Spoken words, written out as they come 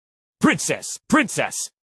Princess! Princess!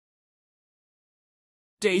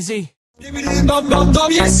 Daisy? Skibidi dum dum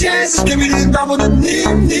dum, yes yes. Skibidi dum dum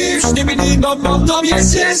dim dim. Skibidi dum dum dum,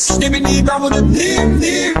 yes yes. Skibidi dum dum dim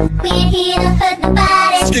dim. We're here to hurt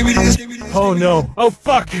nobody. Skibidi skibidi. Oh no! Oh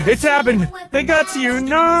fuck! It's happened! They got to you!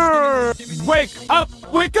 No! Wake up!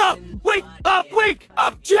 Wake up! Wake up! Wake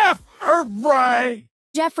up! Jeff! Right!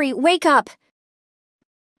 Jeffrey, wake up!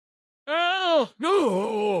 Oh!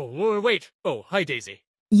 No! Wait! Oh, hi, Daisy.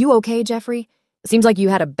 You okay, Jeffrey? Seems like you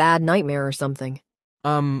had a bad nightmare or something.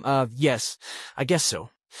 Yes. I guess so.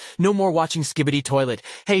 No more watching Skibidi Toilet.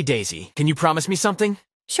 Hey, Daisy, can you promise me something?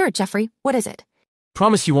 Sure, Jeffrey. What is it?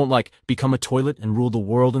 Promise you won't, become a toilet and rule the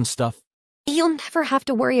world and stuff? You'll never have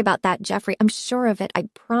to worry about that, Jeffrey. I'm sure of it. I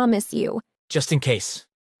promise you. Just in case.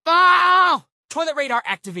 Oh! Toilet radar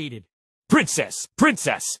activated. Princess!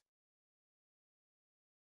 Princess!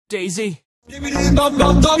 Daisy? Skibidi dum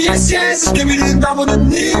dum dum, yes yes. Skibidi dum dum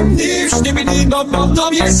dim dim. Skibidi dum dum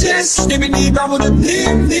dum, yes yes. Skibidi dum dum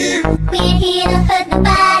dim dim. We're here to hurt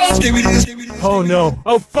nobody. Skibidi skibidi. Oh no!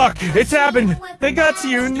 Oh fuck! It's happened! They got to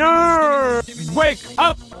you! No! Wake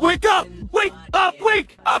up! Wake up! Wake up!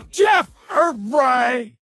 Wake up! Jeff!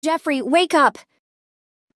 Right! Jeffrey, wake up!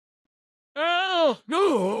 Oh!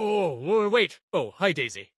 No! Wait! Oh, hi,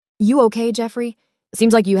 Daisy. You okay, Jeffrey?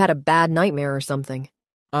 Seems like you had a bad nightmare or something.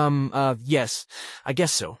 Yes. I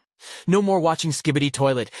guess so. No more watching Skibidi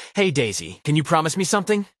Toilet. Hey, Daisy, can you promise me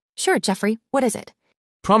something? Sure, Jeffrey. What is it?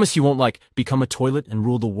 Promise you won't, become a toilet and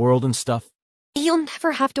rule the world and stuff? You'll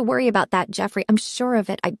never have to worry about that, Jeffrey. I'm sure of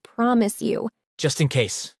it. I promise you. Just in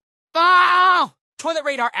case. Oh! Toilet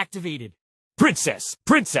radar activated. Princess!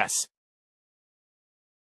 Princess!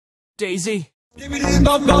 Daisy? Skibidi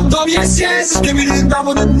dum dum dum, yes yes. Skibidi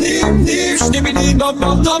dum dum dim dim. Skibidi dum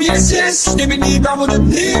dum dum, yes yes. Skibidi dum dum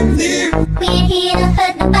dim dim. We're here to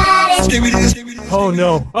hurt nobody. Skibidi skibidi. Oh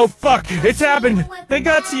no! Oh fuck! It's happened! They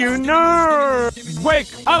got to you! No! Wake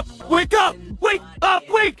up! Wake up! Wake up!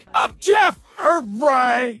 Wake up! Jeff!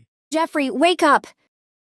 Right! Jeffrey, wake up!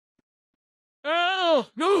 Oh!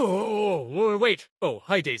 No! Wait! Oh,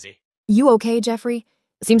 hi, Daisy. You okay, Jeffrey?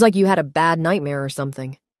 Seems like you had a bad nightmare or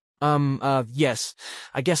something. Yes.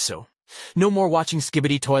 I guess so. No more watching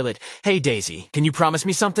Skibidi Toilet. Hey, Daisy, can you promise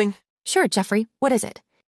me something? Sure, Jeffrey. What is it?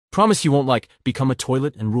 Promise you won't, become a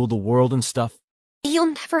toilet and rule the world and stuff?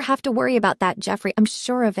 You'll never have to worry about that, Jeffrey. I'm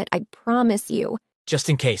sure of it. I promise you. Just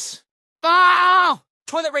in case. Oh!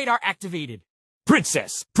 Toilet radar activated.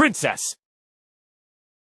 Princess! Princess!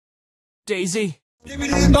 Daisy?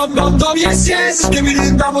 Skibidi dum dum dum, yes yes.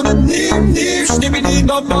 Skibidi dum dum dim dim. Skibidi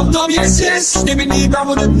dum dum dum, yes yes. Skibidi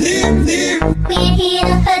dum dum dim dim. We're here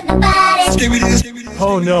to hurt nobody. Skibidi skibidi.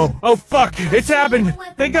 Oh no! Oh fuck! It's happened!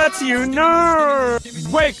 They got to you! No!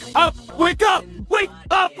 Wake up! Wake up! Wake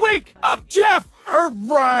up! Wake up! Jeff!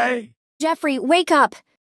 Right! Jeffrey, wake up!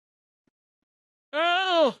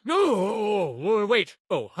 Oh! No! Wait!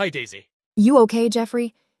 Oh, hi, Daisy. You okay,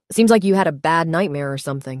 Jeffrey? Seems like you had a bad nightmare or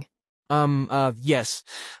something. Yes.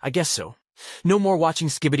 I guess so. No more watching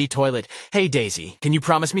Skibidi Toilet. Hey, Daisy, can you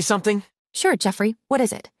promise me something? Sure, Jeffrey. What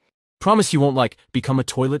is it? Promise you won't, become a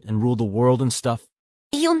toilet and rule the world and stuff?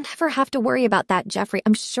 You'll never have to worry about that, Jeffrey.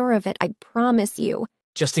 I'm sure of it. I promise you.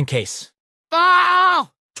 Just in case. Oh!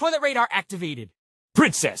 Toilet radar activated.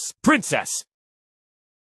 Princess! Princess!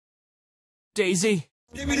 Daisy?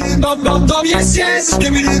 Skibidi dum dum dum, yes yes.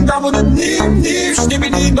 Skibidi dum dum dim dim.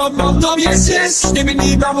 Skibidi dum dum dum, yes yes.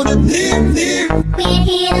 Skibidi dum dum dim dim. We're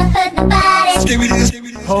here to hurt nobody. Skibidi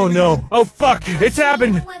skibidi. Oh no! Oh fuck! It's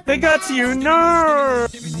happened! They got to you! No!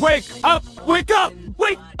 Wake up! Wake up!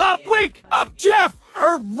 Wake up! Wake up! Jeff!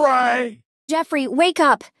 Right! Jeffrey, wake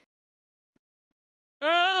up!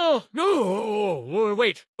 Oh! No!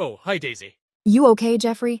 Wait! Oh, hi, Daisy. You okay,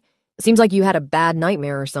 Jeffrey? Seems like you had a bad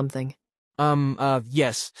nightmare or something.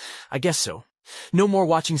 Yes. I guess so. No more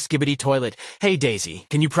watching Skibidi Toilet. Hey, Daisy,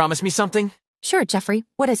 can you promise me something? Sure, Jeffrey.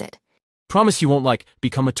 What is it? Promise you won't,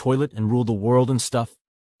 become a toilet and rule the world and stuff?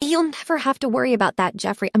 You'll never have to worry about that,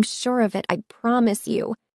 Jeffrey. I'm sure of it. I promise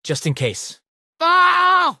you. Just in case.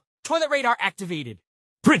 Oh! Toilet radar activated.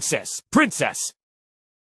 Princess! Princess!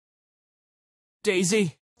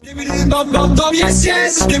 Daisy? Skibidi dum dum dum, yes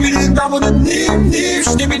yes. Skibidi dum dum dim dim.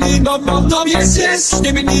 Skibidi dum dum dum, yes yes.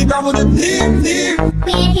 Skibidi dum dum dim dim.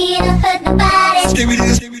 We're here to hurt nobody.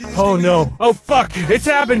 Skibidi skibidi. Oh no! Oh fuck! It's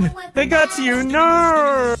happened! They got to you!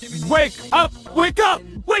 No! Wake up! Wake up!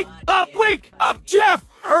 Wake up! Wake up! Jeff!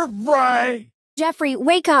 Right! Jeffrey,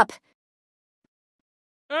 wake up!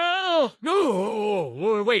 Oh!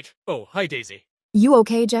 No! Wait! Oh, hi, Daisy. You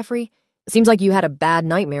okay, Jeffrey? Seems like you had a bad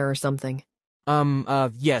nightmare or something.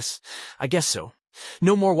 Yes. I guess so.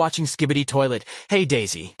 No more watching Skibidi toilet. Hey,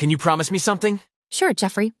 Daisy, can you promise me something? Sure,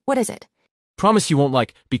 Jeffrey, what is it? Promise you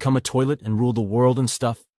won't, become a toilet and rule the world and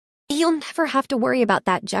stuff? You'll never have to worry about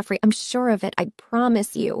that, Jeffrey. I'm sure of it. I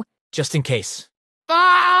promise you. Just in case.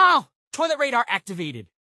 Oh! Toilet radar activated.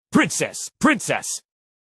 Princess! Princess!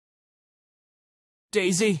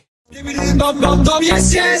 Daisy? Skibidi dum dum dum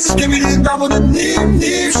yes yes. Skibidi dum dum nim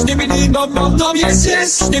nim. Skibidi dum dum dum yes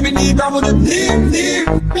yes. Skibidi dum dum nim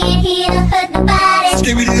nim. We're here to hurt nobody.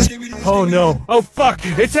 Skibidi skibidi. Oh no. Oh fuck.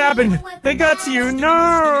 It's happened. They got to you.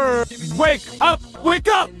 No. Wake up. Wake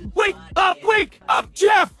up. Wake up. Wake up.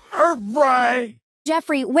 Jeff. Right.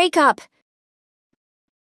 Jeffrey, wake up.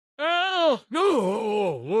 Oh.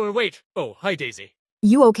 No. Wait. Oh, hi, Daisy.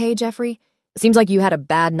 You okay, Jeffrey? Seems like you had a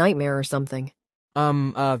bad nightmare or something.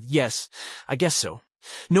 Yes. I guess so.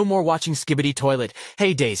 No more watching Skibidi toilet.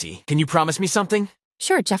 Hey, Daisy, can you promise me something?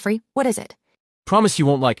 Sure, Jeffrey, what is it? Promise you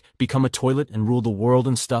won't, become a toilet and rule the world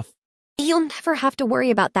and stuff? You'll never have to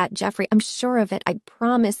worry about that, Jeffrey. I'm sure of it. I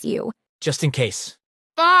promise you. Just in case.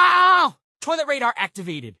 Oh! Toilet radar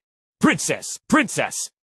activated. Princess! Princess!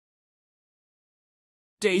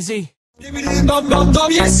 Daisy? Skibidi dum dum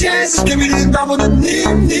dum yes yes. Skibidi dum dum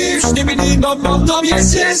nim nim. Skibidi dum dum dum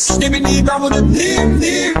yes yes. Skibidi dum dum nim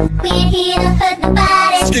nim. We're here to hurt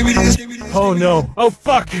nobody. Skibidi skibidi. Oh no. Oh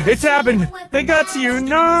fuck. It's happened. They got to you.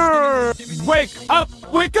 No. Wake up.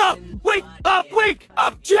 Wake up. Wake up. Wake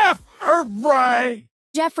up. Jeff. Right.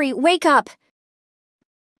 Jeffrey, wake up.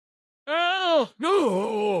 Oh.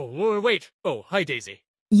 No. Wait. Oh, hi, Daisy.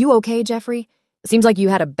 You okay, Jeffrey? Seems like you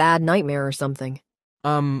had a bad nightmare or something.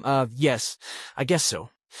 Yes. I guess so.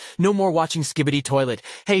 No more watching Skibidi toilet.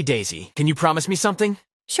 Hey, Daisy, can you promise me something?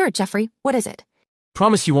 Sure, Jeffrey, what is it?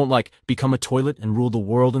 Promise you won't, become a toilet and rule the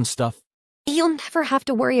world and stuff? You'll never have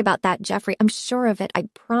to worry about that, Jeffrey. I'm sure of it. I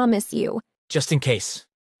promise you. Just in case.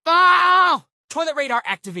 Oh! Toilet radar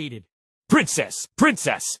activated. Princess!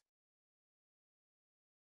 Princess!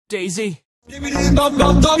 Daisy? Skibidi dum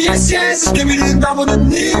dum dum yes yes. Skibidi dum dum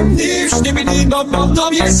nim nim. Skibidi dum dum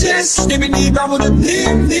dum yes yes. Skibidi dum dum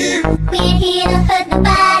nim nim. We're here to hurt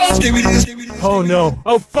nobody. Skibidi skibidi. Oh no.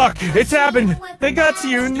 Oh fuck. It's happened. They got to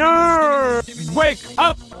you. No. Wake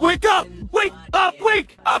up. Wake up. Wake up.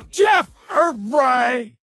 Wake up. Jeff.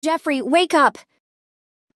 Right. Jeffrey, wake up.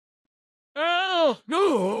 Oh.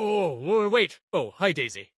 No. Wait. Oh, hi,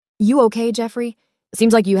 Daisy. You okay, Jeffrey?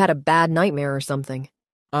 Seems like you had a bad nightmare or something.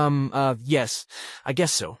 Yes. I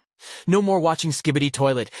guess so. No more watching Skibidi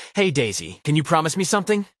toilet. Hey, Daisy, can you promise me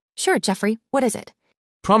something? Sure, Jeffrey, what is it?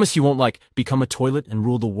 Promise you won't, become a toilet and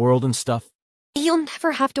rule the world and stuff? You'll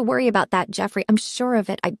never have to worry about that, Jeffrey. I'm sure of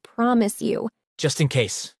it. I promise you. Just in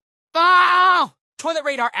case. Oh! Toilet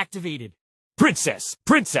radar activated. Princess!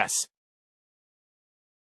 Princess!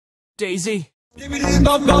 Daisy? Skibidi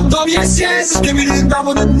dum dum dum yes yes. Skibidi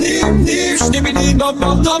dum dum nim nim. Skibidi dum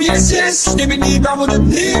dum dum yes yes. Skibidi dum dum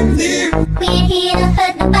nim nim. We're here to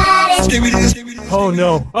hurt nobody. Skibidi skibidi. Oh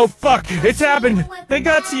no. Oh fuck. It's happened. They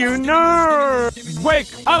got to you. No. Wake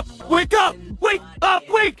up. Wake up. Wake up.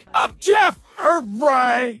 Wake up. Jeff.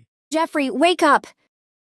 Right. Jeffrey, wake up.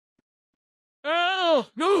 Oh.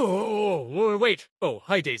 No. Wait. Oh,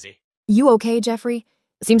 hi, Daisy. You okay, Jeffrey?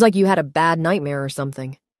 Seems like you had a bad nightmare or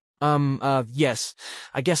something. Yes.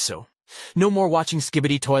 I guess so. No more watching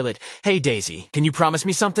Skibidi toilet. Hey, Daisy, can you promise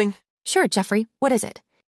me something? Sure, Jeffrey, what is it?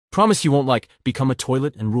 Promise you won't, become a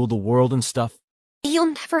toilet and rule the world and stuff?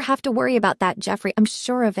 You'll never have to worry about that, Jeffrey. I'm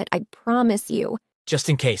sure of it. I promise you. Just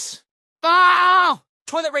in case. Oh!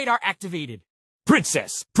 Toilet radar activated.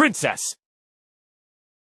 Princess! Princess!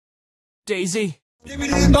 Daisy?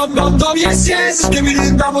 Skibidi dum dum dum yes yes.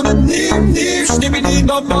 Skibidi dum dum nim nim. Skibidi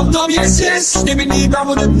dum dum dum yes yes. Skibidi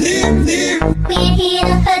dum dum nim nim. We're here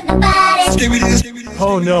to hurt nobody. Skibidi skibidi.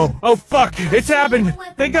 Oh no. Oh fuck. It's happened.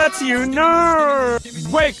 They got to you. No.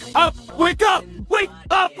 Wake up. Wake up. Wake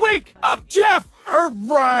up. Wake up. Jeff.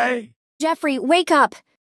 Right. Jeffrey, wake up.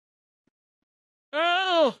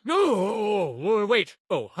 Oh. No. Wait.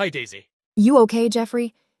 Oh, hi, Daisy. You okay,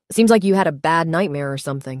 Jeffrey? Seems like you had a bad nightmare or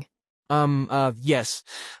something. Yes.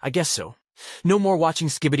 I guess so. No more watching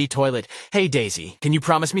Skibidi toilet. Hey, Daisy, can you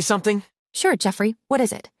promise me something? Sure, Jeffrey, what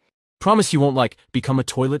is it? Promise you won't, become a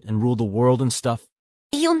toilet and rule the world and stuff?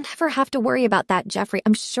 You'll never have to worry about that, Jeffrey.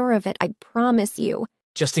 I'm sure of it. I promise you.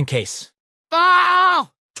 Just in case. Oh!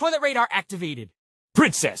 Toilet radar activated.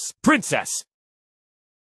 Princess! Princess!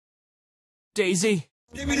 Daisy?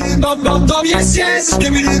 Skibidi dum dum dum yes yes.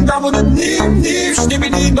 Skibidi dum dum nim nim.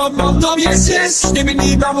 Skibidi dum dum dum yes yes.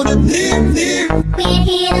 Skibidi dum dum nim nim. We're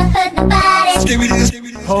here to hurt nobody. Skibidi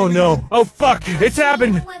skibidi. Oh no. Oh fuck. It's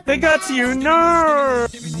happened. They got to you. No.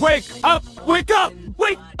 Wake up. Wake up.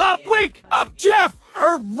 Wake up, Jeff!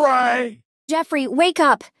 Right. Jeffrey, wake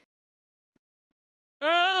up!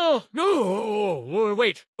 Oh, no,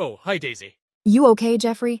 wait. Oh, hi, Daisy. You okay,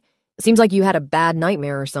 Jeffrey? Seems like you had a bad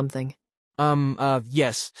nightmare or something.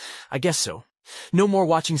 Yes. I guess so. No more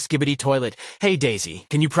watching Skibidi Toilet. Hey, Daisy,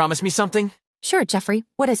 can you promise me something? Sure, Jeffrey.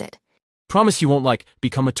 What is it? Promise you won't,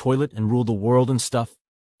 become a toilet and rule the world and stuff?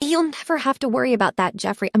 You'll never have to worry about that,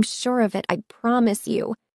 Jeffrey. I'm sure of it. I promise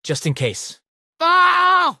you. Just in case.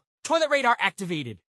 Oh! Toilet radar activated.